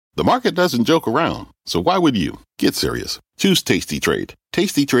The market doesn't joke around, so why would you? Get serious. Choose Tasty Trade.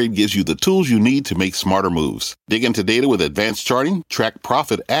 Tasty Trade gives you the tools you need to make smarter moves. Dig into data with advanced charting, track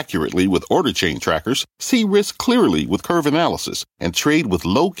profit accurately with order chain trackers, see risk clearly with curve analysis, and trade with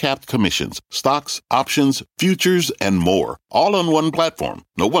low-capped commissions, stocks, options, futures, and more. All on one platform.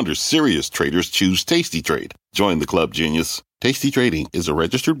 No wonder serious traders choose Tasty Trade. Join the club, genius. Tasty Trading is a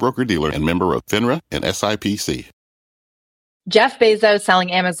registered broker-dealer and member of FINRA and SIPC. Jeff Bezos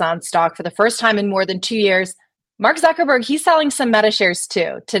selling Amazon stock for the first time in more than 2 years. Mark Zuckerberg, he's selling some Meta shares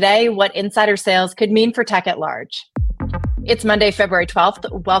too. Today, what insider sales could mean for tech at large. It's Monday, February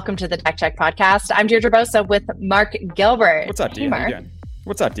 12th. Welcome to the Tech Check podcast. I'm Deirdre Bosa with Mark Gilbert. What's up, D? How you doing?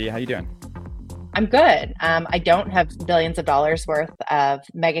 What's up, D? How you doing? I'm good. I don't have billions of dollars worth of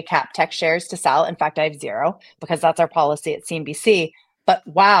mega cap tech shares to sell. In fact, I have zero because that's our policy at CNBC. But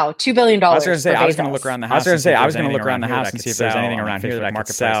wow, $2 billion. I was going to say, I was going to look around the house. and see if there's anything around here that I could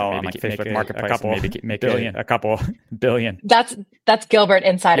sell on like Facebook Marketplace, maybe make a couple billion. That's Gilbert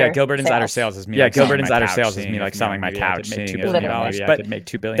Insider. Yeah, Gilbert Insider Sales is me. Yeah, Gilbert Insider Sales is me like selling my couch, seeing $2 billion. But I could make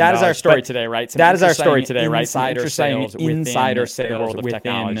 $2 billion. That is our story today, right? That is our story today, right? Insider sales within the world of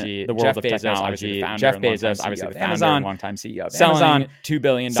technology. Jeff Bezos, obviously the founder, longtime CEO of Amazon, $2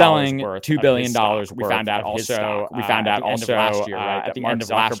 billion. We found out also last year, right? At the end of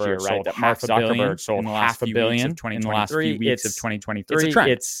last year, right, that Mark Zuckerberg sold $500 million in the last few weeks of 2023.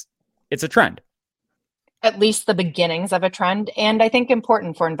 It's a trend. At least the beginnings of a trend, and I think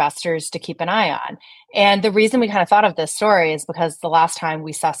important for investors to keep an eye on. And the reason we kind of thought of this story is because the last time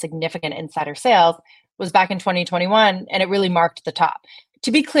we saw significant insider sales was back in 2021, and it really marked the top.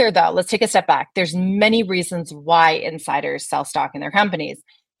 To be clear, though, let's take a step back. There's many reasons why insiders sell stock in their companies,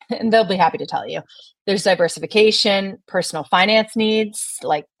 and they'll be happy to tell you. There's diversification, personal finance needs,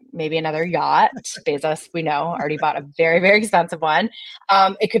 like maybe another yacht. Bezos, we know, already bought a very, very expensive one.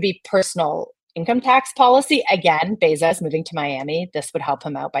 It could be personal income tax policy. Again, Bezos moving to Miami. This would help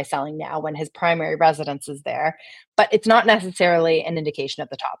him out by selling now when his primary residence is there. But it's not necessarily an indication at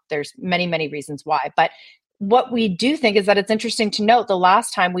the top. There's many, many reasons why. But what we do think is that it's interesting to note the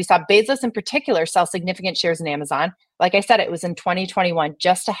last time we saw Bezos in particular sell significant shares in Amazon, like I said, it was in 2021,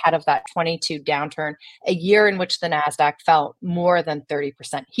 just ahead of that 22 downturn, a year in which the NASDAQ fell more than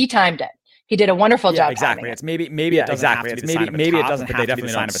 30%. He timed it. He did a wonderful job. Exactly. It's maybe it doesn't have to be the sign of a top, but they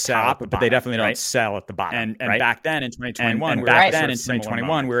definitely don't sell, but they definitely don't sell at the bottom. And back then in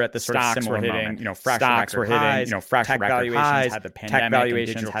 2021, we were at the sort of similar moment. Stocks were hitting, fraction record highs. Tech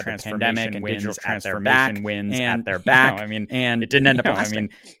valuations had the pandemic and digital transformation wins at their back. And it didn't end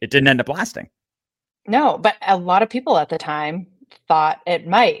up lasting. No, but a lot of people at the time thought it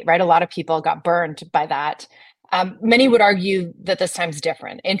might, right? A lot of people got burned by that. Many would argue that this time's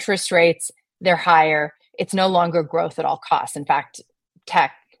different. Interest rates, they're higher. It's no longer growth at all costs. In fact,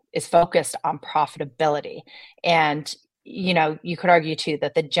 tech is focused on profitability. And, you could argue too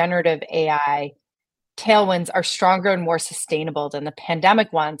that the generative AI tailwinds are stronger and more sustainable than the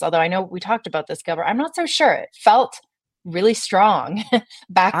pandemic ones. Although I know we talked about this, Gilbert, I'm not so sure. It felt really strong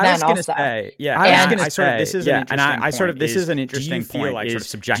back then also. This is an interesting point.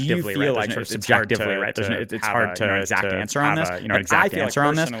 Do you feel like subjectively, right? It's hard to exact answer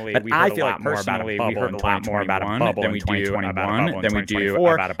on this. But I feel like personally we heard a lot more about a bubble than we do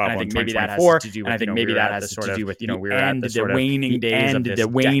about a bubble in 2024. And I think maybe that has to do with we were at the waning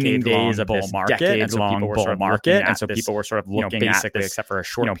days of this decades-long bull market, and so people were sort of looking at this, except for a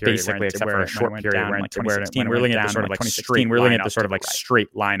short period where in 2016 we're looking at the sort of like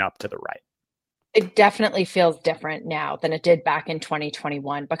straight line up to the right. It definitely feels different now than it did back in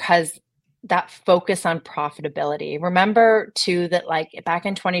 2021 because that focus on profitability. Remember too that like back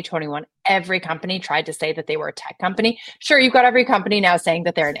in 2021, every company tried to say that they were a tech company. Sure, you've got every company now saying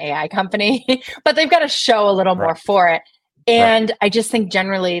that they're an AI company, but they've got to show a little more for it. And I just think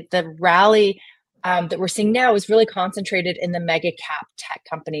generally the rally that we're seeing now is really concentrated in the mega cap tech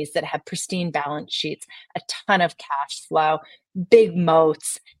companies that have pristine balance sheets, a ton of cash flow, big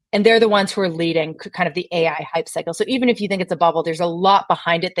moats, and they're the ones who are leading kind of the AI hype cycle. So even if you think it's a bubble, there's a lot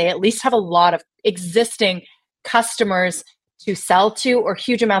behind it. They at least have a lot of existing customers to sell to or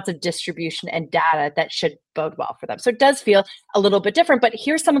huge amounts of distribution and data that should bode well for them. So it does feel a little bit different, but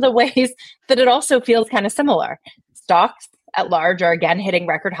here's some of the ways that it also feels kind of similar. Stocks at large are again hitting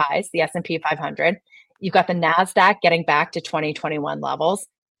record highs, the S&P 500. You've got the NASDAQ getting back to 2021 levels.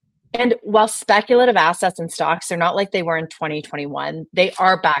 And while speculative assets and stocks are not like they were in 2021, they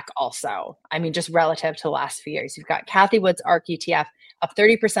are back also. I mean, just relative to the last few years. You've got Cathie Wood's ARK ETF up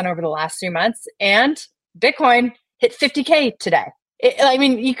 30% over the last 3 months, and Bitcoin hit 50K today.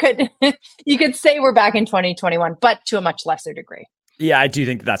 You could say we're back in 2021, but to a much lesser degree. Yeah, I do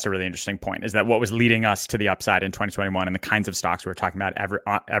think that's a really interesting point, is that what was leading us to the upside in 2021 and the kinds of stocks we were talking about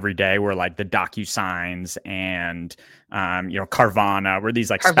every day were like the DocuSigns and, Carvana, were these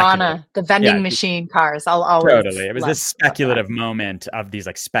like Carvana, the vending machine cars. I'll always totally. It was this speculative moment of these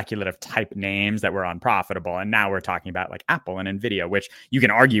like speculative type names that were unprofitable. And now we're talking about like Apple and Nvidia, which you can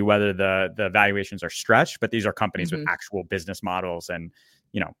argue whether the valuations are stretched, but these are companies with actual business models and,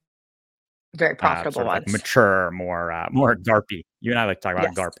 very profitable ones. Like mature, more GARPy. You and I like to talk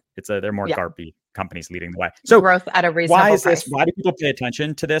about GARP. They're more GARPy companies leading the way. So growth at a reasonable why is price. this? Why do people pay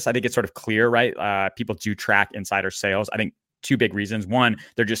attention to this? I think it's sort of clear, right? People do track insider sales. I think two big reasons. One,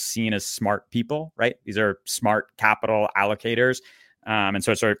 they're just seen as smart people, right? These are smart capital allocators. And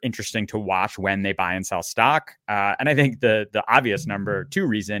so it's sort of interesting to watch when they buy and sell stock. And I think the obvious number two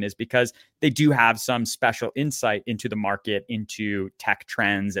reason is because they do have some special insight into the market, into tech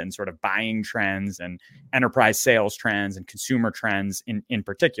trends and sort of buying trends and enterprise sales trends and consumer trends in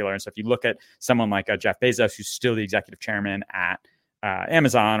particular. And so if you look at someone like Jeff Bezos, who's still the executive chairman at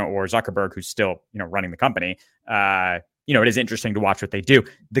Amazon, or Zuckerberg, who's still running the company, it is interesting to watch what they do.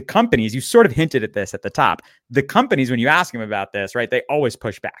 The companies, you sort of hinted at this at the top. The companies, when you ask them about this, right, they always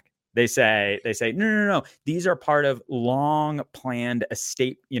push back. They say, no. These are part of long planned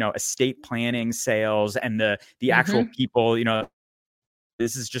estate planning sales, and the actual people,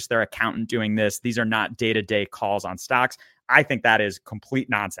 this is just their accountant doing this. These are not day-to-day calls on stocks. I think that is complete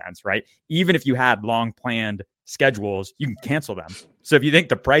nonsense, right? Even if you had long planned schedules, you can cancel them. So if you think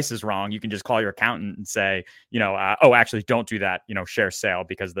the price is wrong, you can just call your accountant and say, actually don't do that, share sale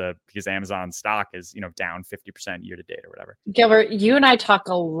because Amazon stock is, down 50% year to date or whatever. Gilbert, you and I talk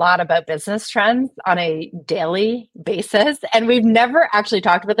a lot about business trends on a daily basis, and we've never actually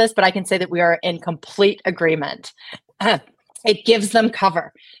talked about this, but I can say that we are in complete agreement. It gives them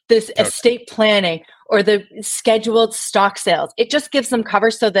cover. This estate planning or the scheduled stock sales, it just gives them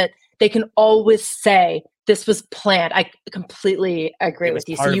cover so that they can always say, this was planned. I completely agree with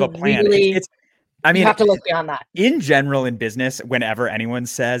you. So you really, you have to look beyond that. In general, in business, whenever anyone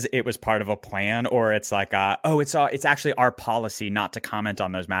says it was part of a plan, or it's like, it's actually our policy not to comment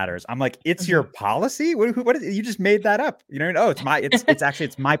on those matters. I'm like, it's your policy? What is, you just made that up?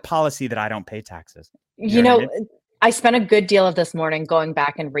 It's my policy that I don't pay taxes. I spent a good deal of this morning going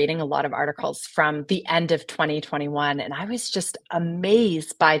back and reading a lot of articles from the end of 2021, and I was just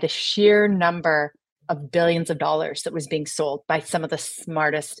amazed by the sheer number of billions of dollars that was being sold by some of the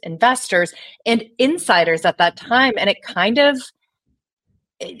smartest investors and insiders at that time. And it kind of,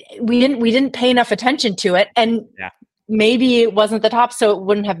 we didn't pay enough attention to it. And maybe it wasn't the top, so it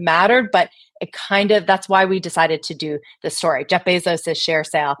wouldn't have mattered, but it kind of, that's why we decided to do the story. Jeff Bezos' share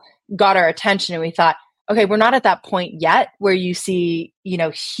sale got our attention, and we thought, okay, we're not at that point yet where you see,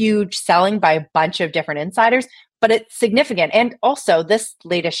 huge selling by a bunch of different insiders, but it's significant. And also this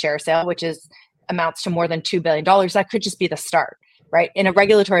latest share sale, which amounts to more than $2 billion, that could just be the start, right? In a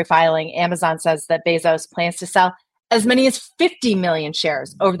regulatory filing, Amazon says that Bezos plans to sell as many as 50 million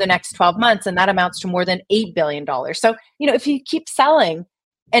shares over the next 12 months, and that amounts to more than $8 billion. So, if you keep selling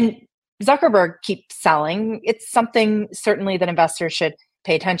and Zuckerberg keeps selling, it's something certainly that investors should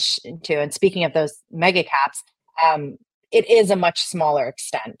pay attention to. And speaking of those mega caps, it is a much smaller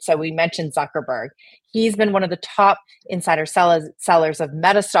extent. So we mentioned Zuckerberg. He's been one of the top insider sellers of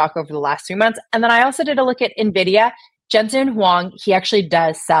Meta stock over the last 3 months. And then I also did a look at NVIDIA. Jensen Huang, he actually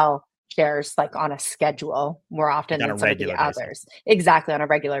does sell shares like on a schedule more often than some of the others. Exactly, on a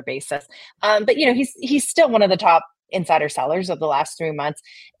regular basis. But he's still one of the top insider sellers of the last 3 months.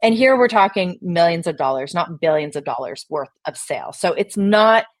 And here we're talking millions of dollars, not billions of dollars worth of sales. So it's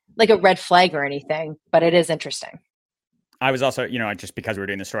not like a red flag or anything, but it is interesting. I was also, just because we were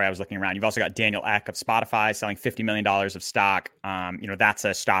doing the story, I was looking around. You've also got Daniel Ek of Spotify selling $50 million of stock. That's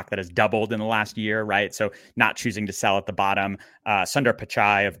a stock that has doubled in the last year, right? So not choosing to sell at the bottom. Sundar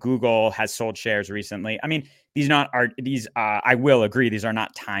Pichai of Google has sold shares recently. I mean, I will agree, these are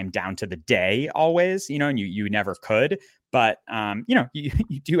not timed down to the day always, and you never could. But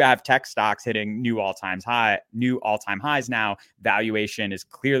you do have tech stocks hitting new all-time highs now. Valuation is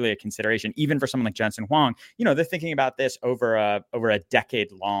clearly a consideration, even for someone like Jensen Huang. They're thinking about this over a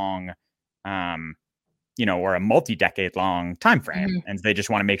decade long, or a multi-decade long time frame, and they just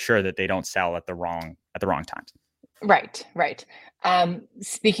want to make sure that they don't sell at the wrong times. Right.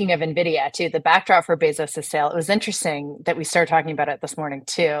 Speaking of NVIDIA too, the backdrop for Bezos' sale, it was interesting that we started talking about it this morning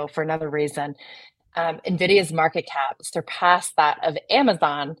too, for another reason. NVIDIA's market cap surpassed that of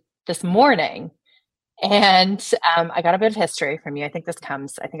Amazon this morning. And I got a bit of history from you. I think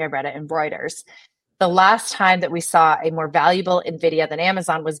I read it in Reuters. The last time that we saw a more valuable NVIDIA than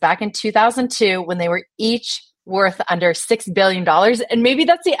Amazon was back in 2002 when they were each worth under $6 billion. And maybe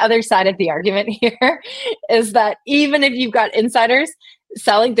that's the other side of the argument here, is that even if you've got insiders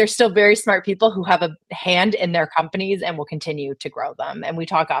selling, there's still very smart people who have a hand in their companies and will continue to grow them. And we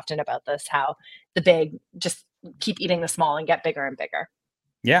talk often about this, how the big just keep eating the small and get bigger and bigger.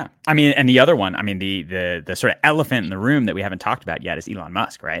 Yeah. I mean, and the other one, I mean, the sort of elephant in the room that we haven't talked about yet is Elon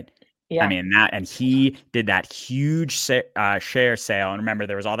Musk, right? Yeah. I mean, and he did that huge share sale. And remember,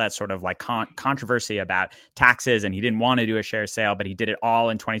 there was all that sort of like controversy about taxes, and he didn't want to do a share sale, but he did it all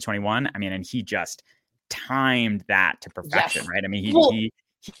in 2021. I mean, and he just timed that to perfection, right? I mean, he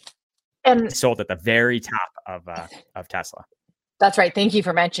sold at the very top of Tesla. That's right. Thank you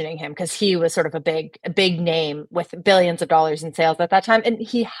for mentioning him, because he was sort of a big name with billions of dollars in sales at that time, and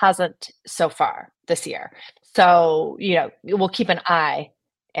he hasn't so far this year. So, we'll keep an eye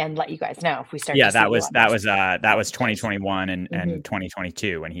and let you guys know if we start. Yeah, that was 2021 and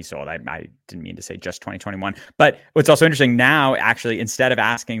 2022 when he sold. I didn't mean to say just 2021. But what's also interesting now, actually, instead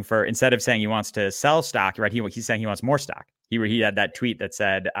of saying he wants to sell stock, right? He's saying he wants more stock. He had that tweet that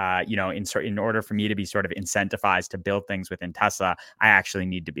said, in order for me to be sort of incentivized to build things within Tesla, I actually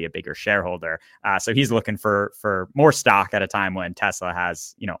need to be a bigger shareholder. So he's looking for more stock at a time when Tesla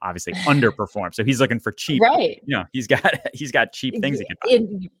has, obviously underperformed. So he's looking for cheap, right? He's got cheap things he can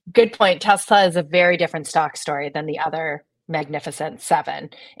buy. Good point. Tesla is a very different stock story than the other Magnificent Seven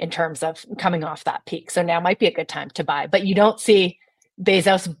in terms of coming off that peak. So now might be a good time to buy, but you don't see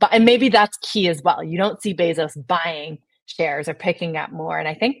Bezos, and maybe that's key as well. You don't see Bezos buying shares or picking up more. And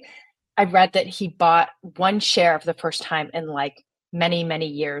I think I read that he bought one share for the first time in like many, many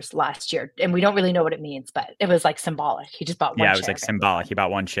years last year. And we don't really know what it means, but it was like symbolic. He just bought one share. Yeah, it was like symbolic. He bought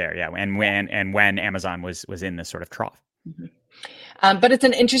one share. Yeah. And when Amazon was in this sort of trough. Mm-hmm. But it's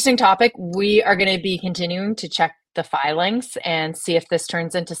an interesting topic. We are going to be continuing to check the filings and see if this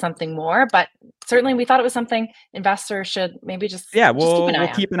turns into something more. But certainly we thought it was something investors should maybe we'll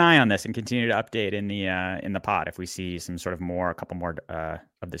keep an eye on this and continue to update in the pod if we see some sort of a couple more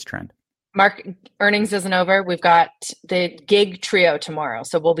of this trend. Mark, earnings isn't over. We've got the gig trio tomorrow.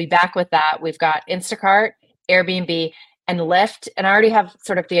 So we'll be back with that. We've got Instacart, Airbnb, and Lyft. And I already have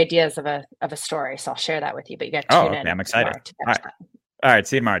sort of the ideas of a story. So I'll share that with you, but you got to tune in. I'm excited. All right.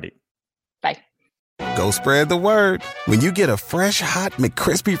 See you, Marty. Bye. Go spread the word. When you get a fresh, hot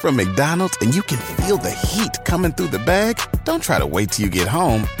McCrispy from McDonald's and you can feel the heat coming through the bag, don't try to wait till you get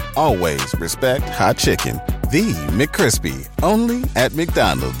home. Always respect hot chicken. The McCrispy, only at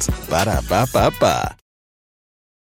McDonald's. Ba-da-ba-ba-ba.